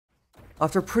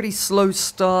After a pretty slow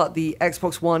start, the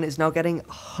Xbox One is now getting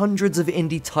hundreds of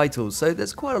indie titles, so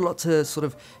there's quite a lot to sort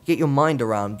of get your mind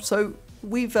around. So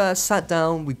we've sat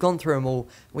down, we've gone through them all,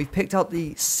 we've picked out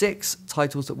the 6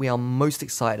 titles that we are most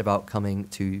excited about coming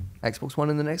to Xbox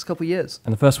One in the next couple of years.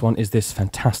 And the first one is this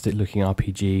fantastic looking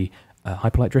RPG,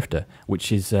 Hyper Light Drifter,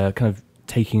 which is kind of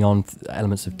taking on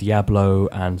elements of Diablo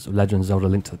and sort of Legend of Zelda: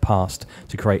 Link to the Past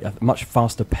to create a much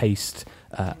faster paced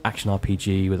action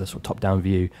RPG with a sort of top-down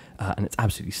view, and it's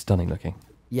absolutely stunning looking.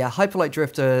 Yeah, Hyper Light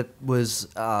Drifter was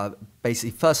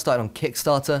basically first started on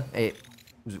Kickstarter. It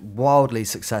was wildly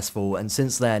successful, and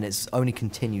since then it's only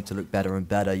continued to look better and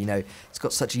better. You know, it's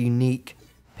got such a unique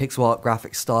pixel art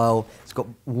graphic style, it's got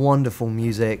wonderful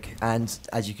music, and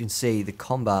as you can see, the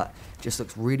combat just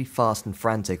looks really fast and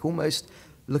frantic, almost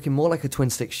looking more like a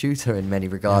twin-stick shooter in many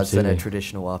regards than a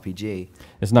traditional RPG.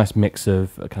 There's a nice mix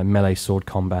of kind of melee sword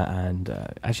combat and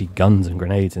actually guns and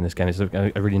grenades in this game. It's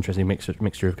a really interesting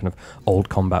mixture of kind of old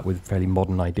combat with fairly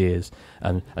modern ideas.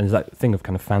 And there's that thing of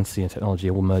kind of fantasy and technology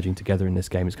all merging together in this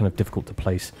game. It's kind of difficult to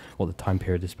place what the time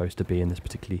period is supposed to be in this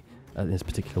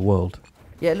particular world.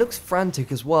 Yeah, it looks frantic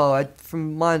as well.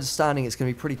 From my understanding, it's going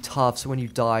to be pretty tough. So when you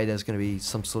die, there's going to be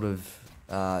some sort of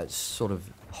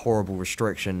horrible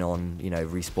restriction on, you know,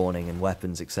 respawning and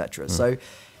weapons, etc. So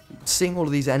seeing all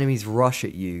of these enemies rush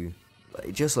at you,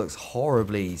 it just looks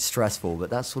horribly stressful, but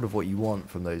that's sort of what you want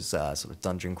from those sort of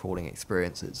dungeon crawling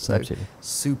experiences. So Absolutely.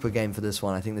 Super game for this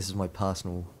one. I think this is my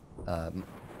personal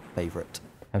favorite.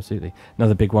 Absolutely.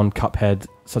 Another big one, Cuphead,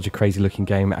 such a crazy looking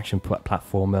game, action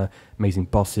platformer, amazing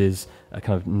bosses, a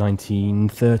kind of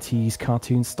 1930s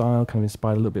cartoon style, kind of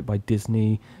inspired a little bit by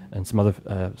Disney, and some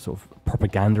other sort of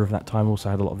propaganda of that time also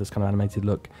had a lot of this kind of animated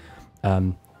look.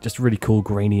 Just really cool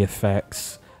grainy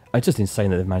effects. It's just insane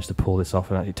that they've managed to pull this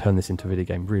off and actually turn this into a video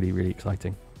game. Really, really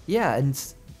exciting. Yeah, and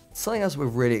something else we're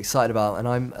really excited about, and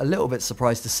I'm a little bit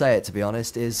surprised to say it, to be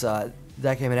honest, is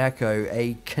There Came an Echo,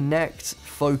 a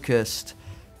Kinect-focused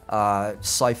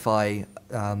sci-fi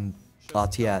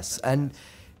RTS, and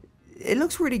it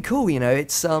looks really cool. You know,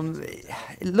 it's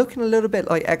looking a little bit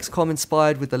like XCOM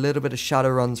inspired, with a little bit of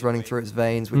Shadowruns running through its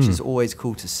veins, which is always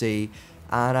cool to see.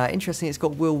 And interesting, it's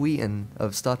got Will Wheaton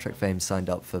of Star Trek fame signed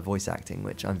up for voice acting,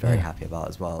 which I'm very happy about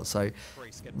as well. So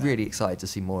really excited to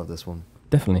see more of this one.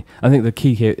 Definitely. I think the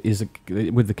key here is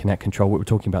with the Kinect control, what we're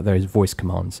talking about there is voice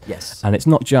commands. Yes. And it's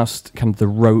not just kind of the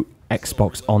rote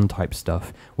Xbox on type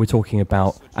stuff. We're talking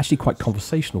about actually quite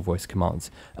conversational voice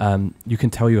commands. You can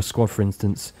tell your squad, for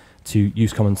instance, to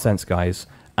use common sense, guys,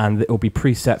 and it will be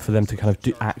preset for them to kind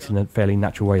of act in a fairly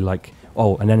natural way, like,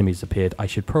 oh, an enemy's appeared, I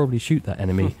should probably shoot that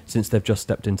enemy since they've just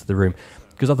stepped into the room,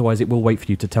 because otherwise it will wait for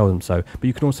you to tell them so. But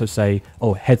you can also say,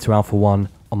 oh, head to Alpha 1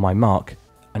 on my mark,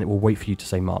 and it will wait for you to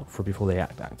say mark before they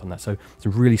act on that. So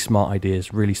some really smart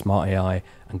ideas, really smart AI,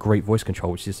 and great voice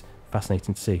control, which is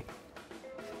fascinating to see.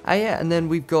 Yeah, and then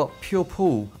we've got Pure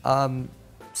Pool.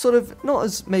 Sort of not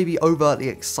as maybe overtly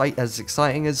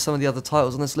exciting as some of the other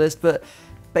titles on this list, but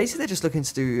basically they're just looking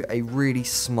to do a really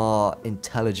smart,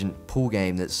 intelligent pool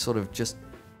game that's sort of just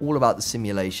all about the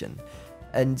simulation.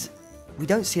 And we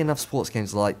don't see enough sports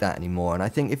games like that anymore. And I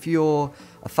think if you're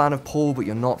a fan of pool, but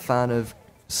you're not a fan of,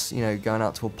 you know, going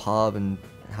out to a pub and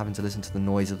having to listen to the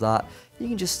noise of that, you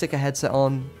can just stick a headset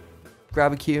on,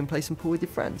 grab a cue and play some pool with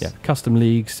your friends. Yeah, custom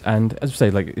leagues, and as I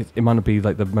say, like it might not be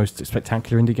like the most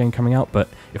spectacular indie game coming out, but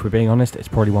if we're being honest, it's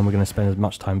probably one we're going to spend as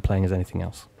much time playing as anything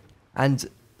else. And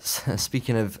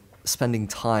speaking of spending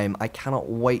time, I cannot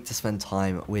wait to spend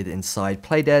time with Inside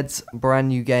Playdead's brand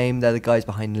new game. They're the guys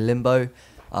behind Limbo.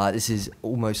 This is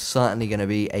almost certainly going to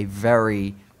be a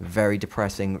very, very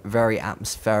depressing, very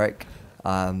atmospheric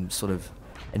sort of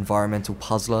environmental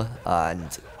puzzler,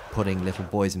 and putting little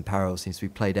boys in peril seems to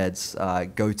be Playdead's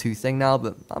go-to thing now,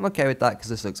 but I'm okay with that because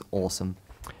this looks awesome.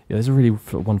 Yeah, there's a really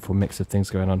wonderful mix of things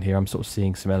going on here. I'm sort of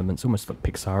seeing some elements, almost like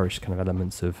Pixar-ish kind of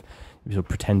elements of sort of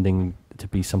pretending to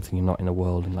be something you're not in the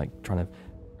world, and like trying to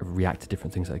react to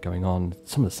different things that are going on.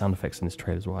 Some of the sound effects in this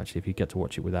trailer as well, actually, if you get to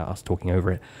watch it without us talking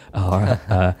over it, are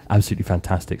absolutely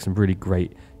fantastic. Some really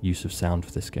great use of sound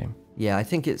for this game. Yeah, I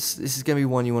think this is going to be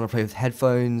one you want to play with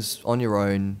headphones on your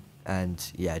own, and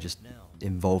yeah, just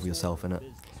involve yourself in it.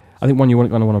 I think one you're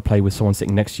going to want to play with someone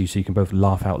sitting next to you so you can both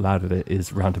laugh out loud at it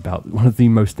is Roundabout, one of the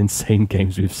most insane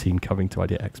games we've seen coming to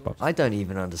Idea Xbox. I don't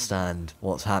even understand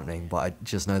what's happening, but I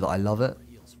just know that I love it.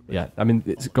 Yeah, I mean,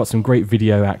 it's got some great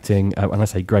video acting. When I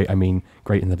say great, I mean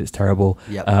great in that it's terrible,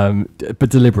 but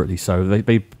deliberately so.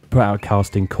 They put out a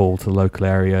casting call to the local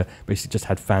area, basically just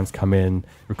had fans come in,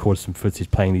 record some footage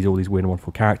playing all these weird and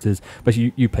wonderful characters. But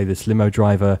you play this limo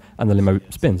driver, and the limo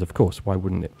spins, of course. Why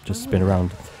wouldn't it just spin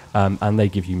around? And they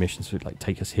give you missions to like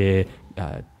take us here,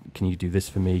 can you do this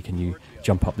for me? Can you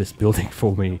jump up this building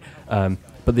for me?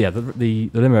 But yeah, the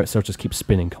limo itself just keeps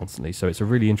spinning constantly. So it's a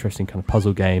really interesting kind of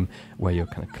puzzle game where you're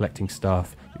kind of collecting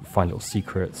stuff, you find little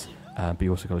secrets, but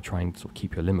you also got to try and sort of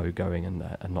keep your limo going and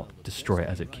not destroy it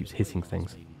as it keeps hitting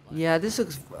things. Yeah, this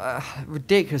looks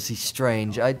ridiculously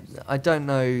strange. I don't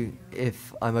know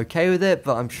if I'm okay with it,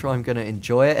 but I'm sure I'm going to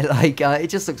enjoy it. Like, it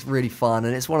just looks really fun,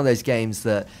 and it's one of those games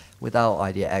that without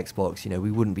ID at Xbox,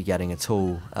 we wouldn't be getting at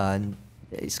all. And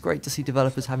it's great to see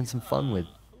developers having some fun with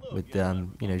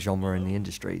genre in the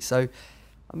industry. So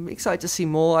I'm excited to see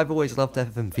more. I've always loved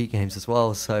FMV games as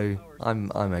well, so I'm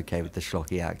okay with the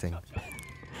schlocky acting.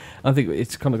 I think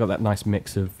it's kind of got that nice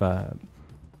mix of.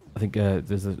 I think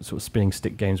there's a sort of spinning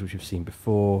stick games which you've seen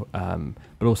before,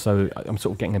 but also I'm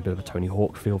sort of getting a bit of a Tony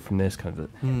Hawk feel from this, kind of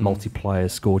the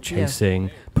multiplayer, score chasing,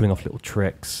 pulling off little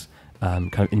tricks,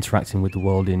 kind of interacting with the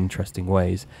world in interesting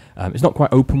ways. It's not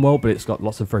quite open world, but it's got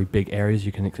lots of very big areas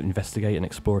you can investigate and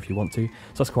explore if you want to. So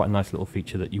that's quite a nice little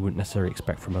feature that you wouldn't necessarily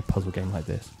expect from a puzzle game like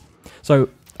this. So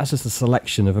that's just a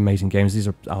selection of amazing games. These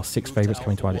are our 6 favourites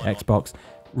coming to ID Xbox.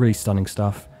 Really stunning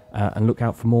stuff, and look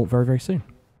out for more very, very soon.